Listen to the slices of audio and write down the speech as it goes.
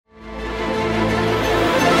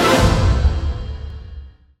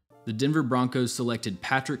The Denver Broncos selected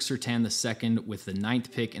Patrick Surtain II with the 9th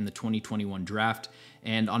pick in the 2021 draft,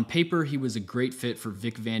 and on paper he was a great fit for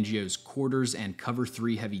Vic Fangio's quarters and cover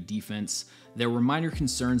 3 heavy defense. There were minor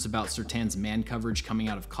concerns about Surtain's man coverage coming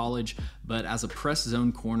out of college, but as a press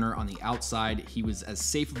zone corner on the outside, he was as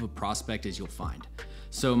safe of a prospect as you'll find.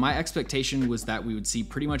 So my expectation was that we would see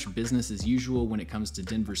pretty much business as usual when it comes to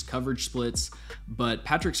Denver's coverage splits, but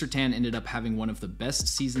Patrick Surtain ended up having one of the best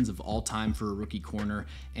seasons of all time for a rookie corner,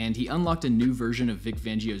 and he unlocked a new version of Vic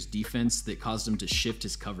Fangio's defense that caused him to shift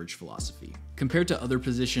his coverage philosophy. Compared to other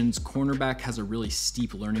positions, cornerback has a really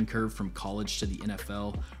steep learning curve from college to the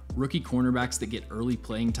NFL. Rookie cornerbacks that get early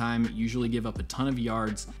playing time usually give up a ton of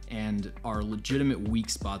yards and are legitimate weak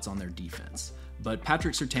spots on their defense. But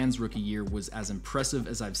Patrick Surtain's rookie year was as impressive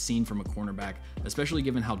as I've seen from a cornerback, especially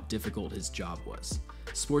given how difficult his job was.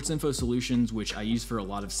 Sports Info Solutions, which I use for a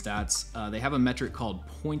lot of stats, they have a metric called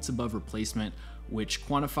points above replacement, which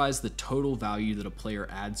quantifies the total value that a player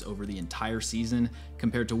adds over the entire season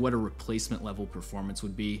compared to what a replacement level performance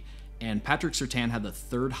would be. And Patrick Surtain had the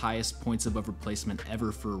 3rd highest points above replacement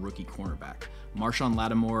ever for a rookie cornerback. Marshawn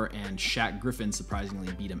Lattimore and Shaq Griffin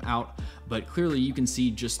surprisingly beat him out, but clearly you can see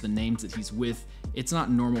just the names that he's with, it's not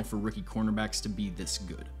normal for rookie cornerbacks to be this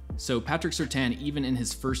good. So Patrick Surtain, even in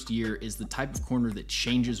his first year, is the type of corner that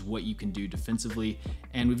changes what you can do defensively,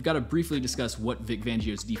 and we've got to briefly discuss what Vic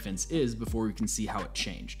Fangio's defense is before we can see how it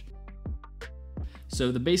changed.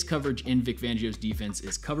 So the base coverage in Vic Fangio's defense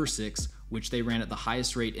is cover 6, which they ran at the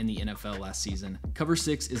highest rate in the NFL last season. Cover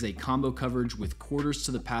 6 is a combo coverage with quarters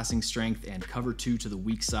to the passing strength and cover 2 to the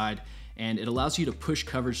weak side, and it allows you to push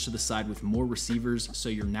coverage to the side with more receivers, so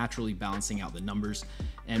you're naturally balancing out the numbers.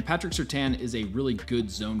 And Patrick Surtain is a really good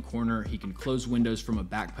zone corner. He can close windows from a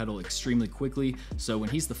back pedal extremely quickly, so when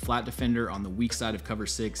he's the flat defender on the weak side of cover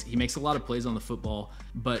 6, he makes a lot of plays on the football,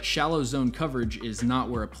 but shallow zone coverage is not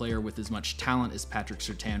where a player with as much talent as Patrick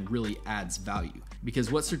Surtain really adds value.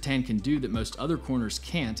 Because what Surtain can do that most other corners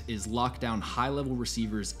can't is lock down high-level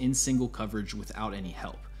receivers in single coverage without any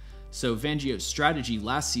help. So Fangio's strategy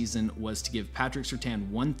last season was to give Patrick Surtain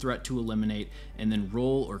one threat to eliminate and then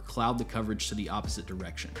roll or cloud the coverage to the opposite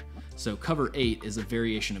direction. So cover 8 is a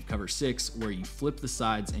variation of cover 6 where you flip the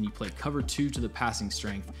sides and you play cover 2 to the passing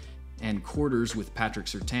strength and quarters with Patrick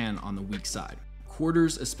Surtain on the weak side.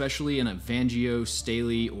 Quarters, especially in a Fangio,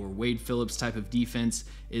 Staley, or Wade Phillips type of defense,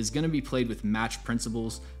 is going to be played with match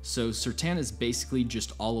principles, so Surtain is basically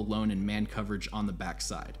just all alone in man coverage on the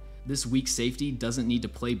backside. This weak safety doesn't need to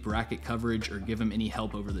play bracket coverage or give him any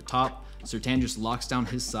help over the top. Surtain just locks down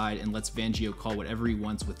his side and lets Fangio call whatever he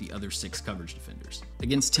wants with the other 6 coverage defenders.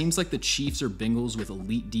 Against teams like the Chiefs or Bengals with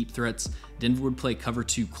elite deep threats, Denver would play cover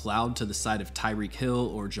 2 cloud to the side of Tyreek Hill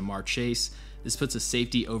or Jamar Chase. This puts a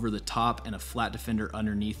safety over the top and a flat defender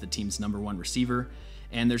underneath the team's #1 receiver.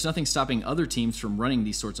 And there's nothing stopping other teams from running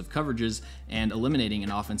these sorts of coverages and eliminating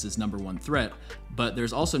an offense's #1 threat, but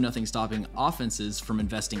there's also nothing stopping offenses from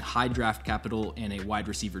investing high draft capital in a wide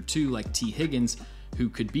receiver 2 like T. Higgins, who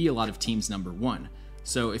could be a lot of teams' #1.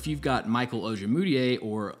 So if you've got Michael Ojemudia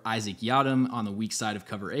or Isaac Yiadom on the weak side of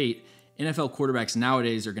cover 8, NFL quarterbacks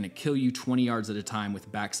nowadays are going to kill you 20 yards at a time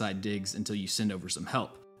with backside digs until you send over some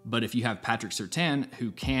help. But if you have Patrick Surtain, who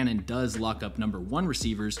can and does lock up #1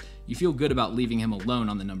 receivers, you feel good about leaving him alone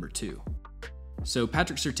on the #2. So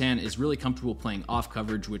Patrick Surtain is really comfortable playing off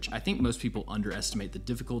coverage, which I think most people underestimate the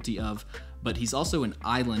difficulty of, but he's also an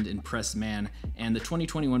island in press man, and the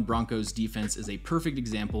 2021 Broncos defense is a perfect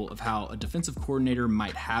example of how a defensive coordinator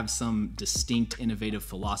might have some distinct, innovative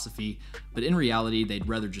philosophy, but in reality, they'd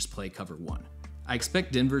rather just play cover 1. I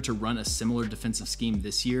expect Denver to run a similar defensive scheme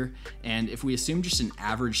this year, and if we assume just an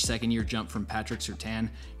average second-year jump from Patrick Surtain,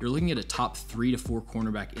 you're looking at a top 3 to 4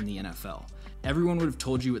 cornerback in the NFL. Everyone would have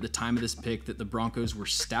told you at the time of this pick that the Broncos were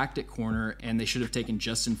stacked at corner and they should have taken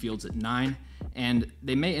Justin Fields at 9, and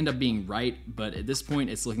they may end up being right, but at this point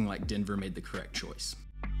it's looking like Denver made the correct choice.